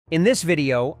In this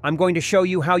video, I'm going to show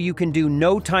you how you can do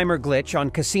no timer glitch on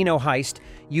Casino Heist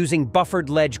using buffered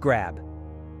ledge grab.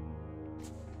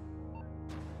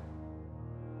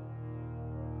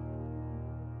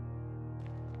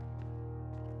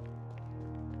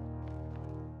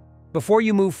 Before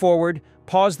you move forward,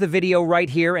 pause the video right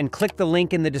here and click the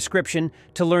link in the description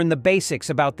to learn the basics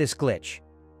about this glitch.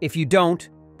 If you don't,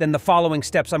 then the following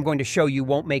steps I'm going to show you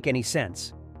won't make any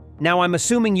sense. Now I'm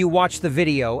assuming you watched the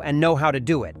video and know how to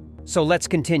do it, so let's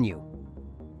continue.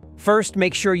 First,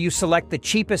 make sure you select the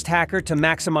cheapest hacker to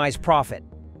maximize profit.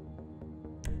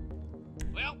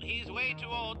 Well, he's way too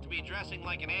old to be dressing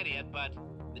like an idiot, but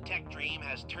the tech dream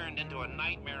has turned into a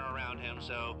nightmare around him,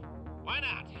 so why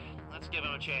not? Let's give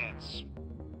him a chance.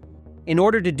 In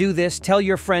order to do this, tell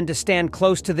your friend to stand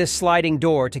close to this sliding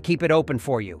door to keep it open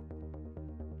for you.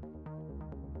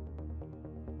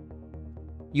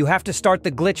 You have to start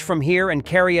the glitch from here and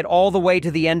carry it all the way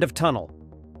to the end of tunnel.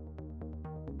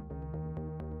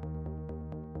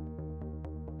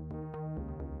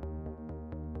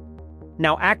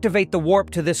 Now activate the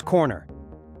warp to this corner.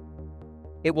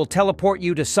 It will teleport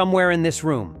you to somewhere in this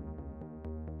room.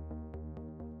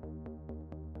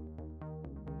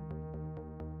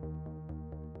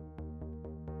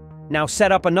 Now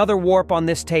set up another warp on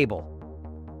this table.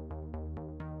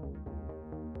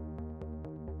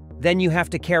 Then you have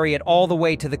to carry it all the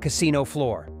way to the casino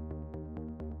floor.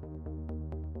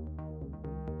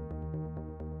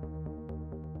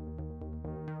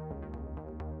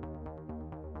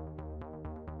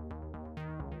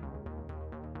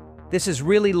 This is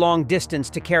really long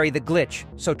distance to carry the glitch,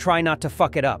 so try not to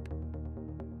fuck it up.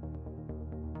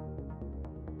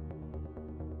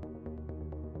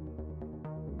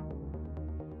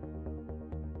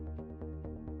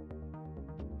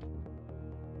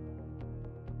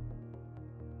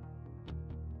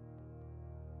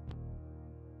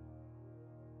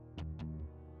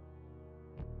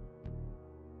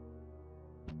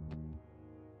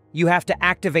 You have to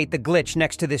activate the glitch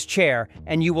next to this chair,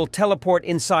 and you will teleport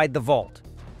inside the vault.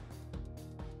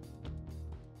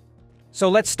 So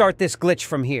let's start this glitch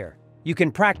from here. You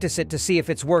can practice it to see if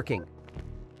it's working.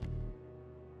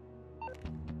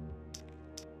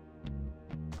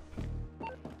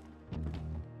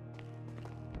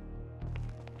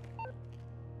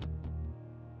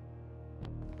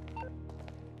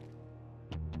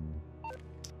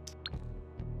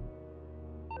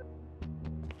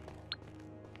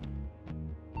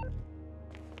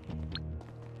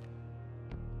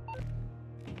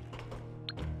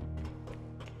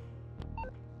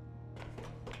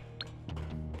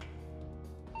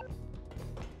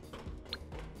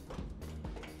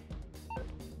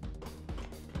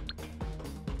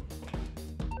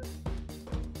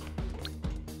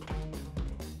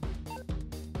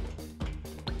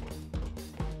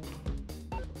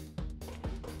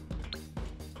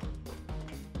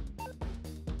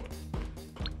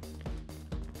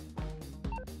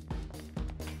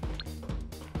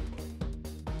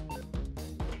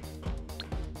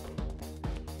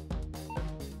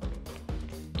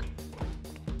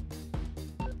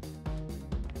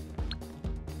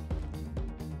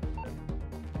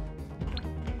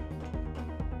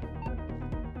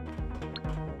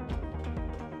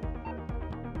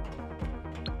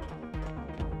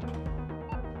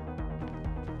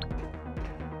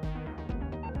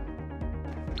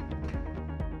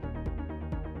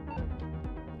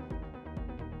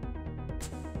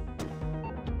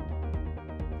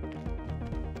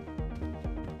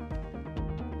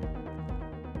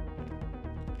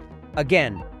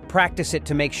 Again, practice it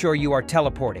to make sure you are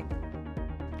teleporting.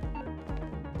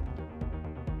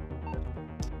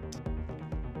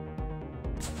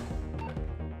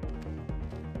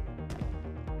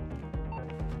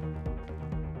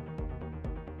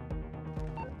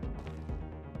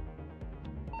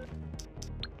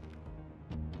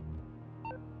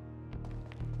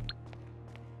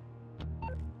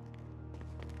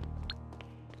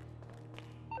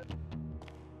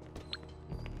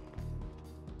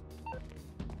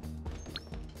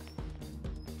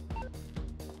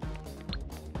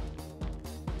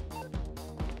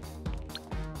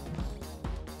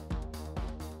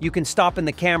 You can stop in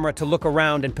the camera to look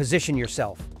around and position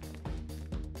yourself.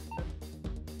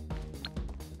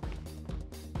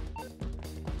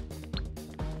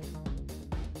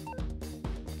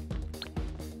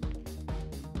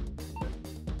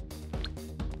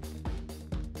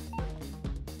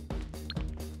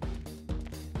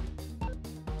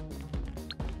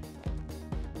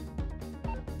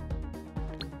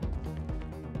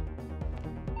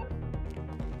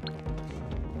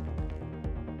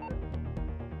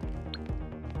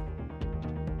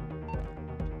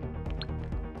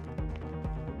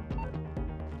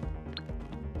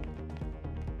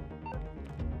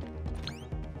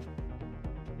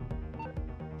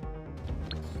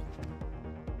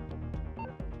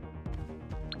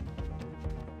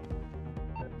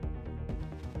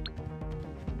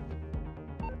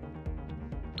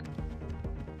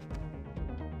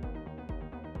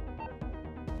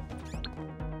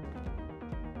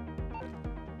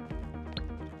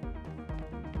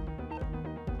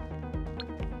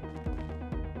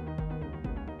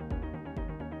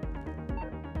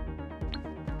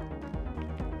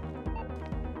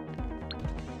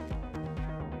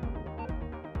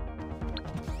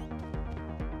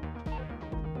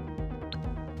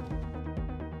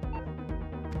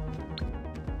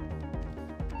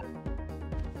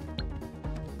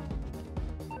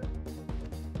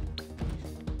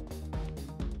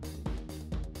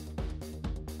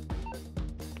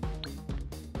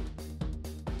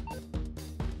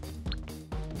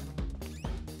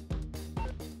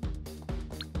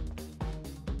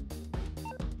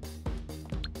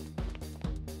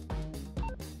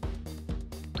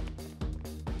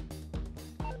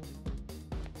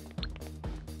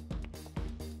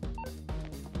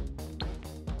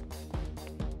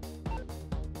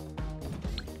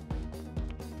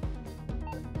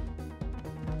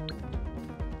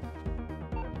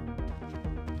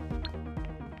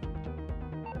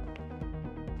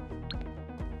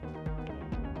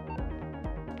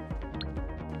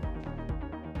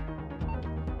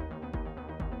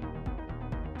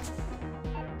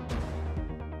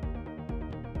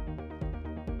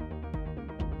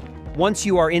 Once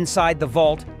you are inside the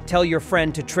vault, tell your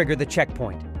friend to trigger the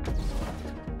checkpoint.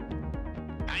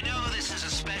 I know this is a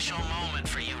special moment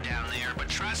for you down there, but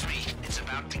trust me, it's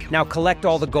about to get... Now collect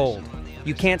all the gold.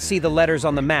 You can't see the letters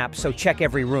on the map, so check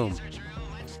every room.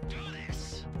 Let's do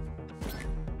this.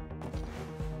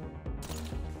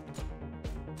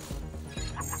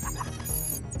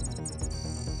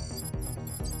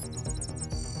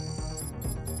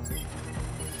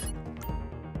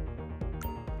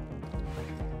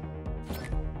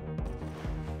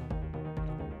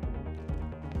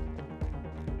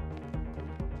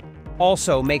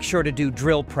 Also, make sure to do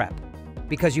drill prep,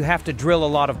 because you have to drill a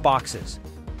lot of boxes.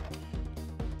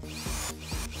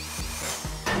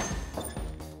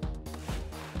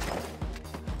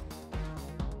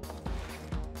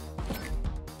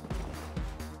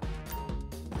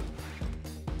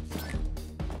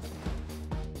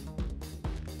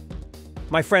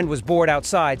 My friend was bored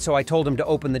outside, so I told him to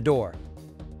open the door.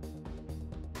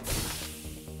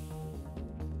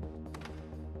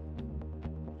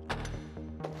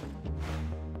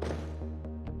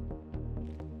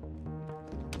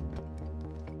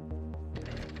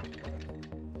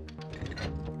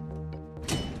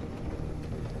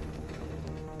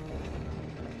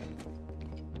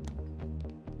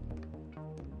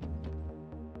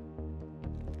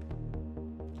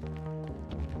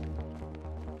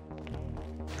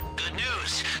 Good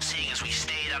news. Seeing as we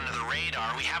stayed under the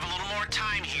radar, we have a little more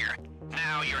time here.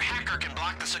 Now, your hacker can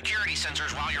block the security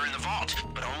sensors while you're in the vault,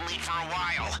 but only for a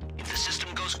while. If the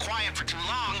system goes quiet for too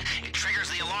long, it triggers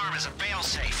the alarm as a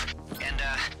failsafe. And,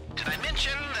 did I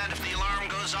mention that if the alarm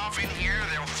goes off in here,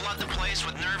 they'll flood the place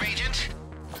with nerve agent?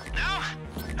 No?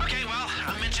 Okay, well,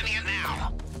 I'm mentioning it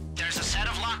now. There's a set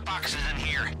of lockboxes in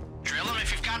here. Drill them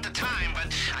if you've got the time,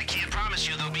 but I can't promise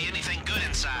you there'll be anything good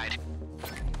inside.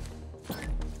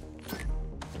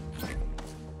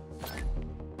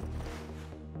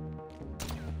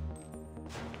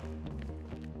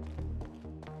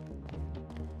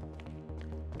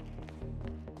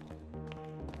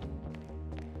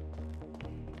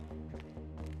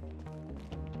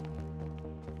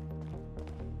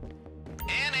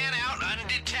 In and out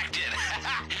undetected.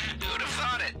 Who'd have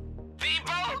thought it?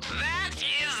 People, that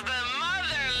is the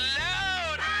mother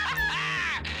load!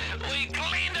 We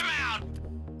cleaned them out!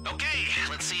 Okay,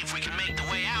 let's see if we can make the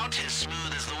way out as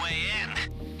smooth as the way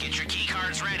in. Get your key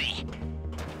cards ready.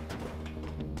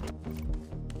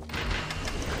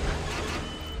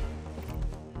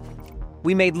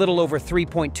 We made little over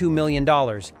 $3.2 million,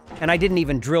 and I didn't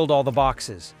even drilled all the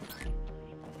boxes.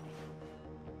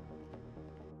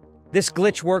 This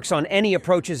glitch works on any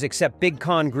approaches except Big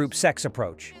Con Group Sex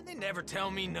approach. They never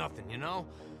tell me nothing, you know?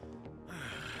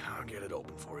 I'll get it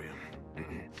open for you.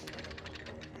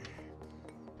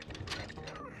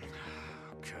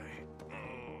 Okay.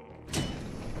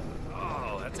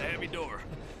 Oh, that's a heavy door.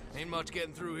 Ain't much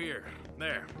getting through here.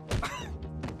 There.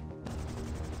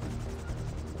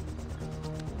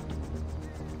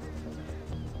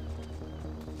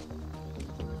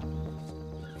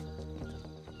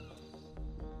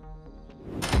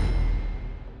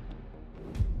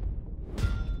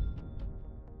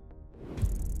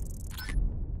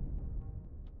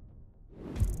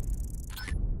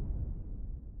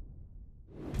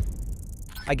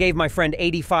 I gave my friend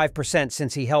 85%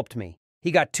 since he helped me.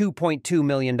 He got $2.2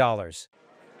 million.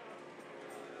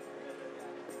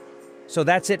 So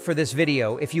that's it for this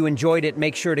video. If you enjoyed it,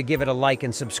 make sure to give it a like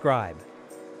and subscribe.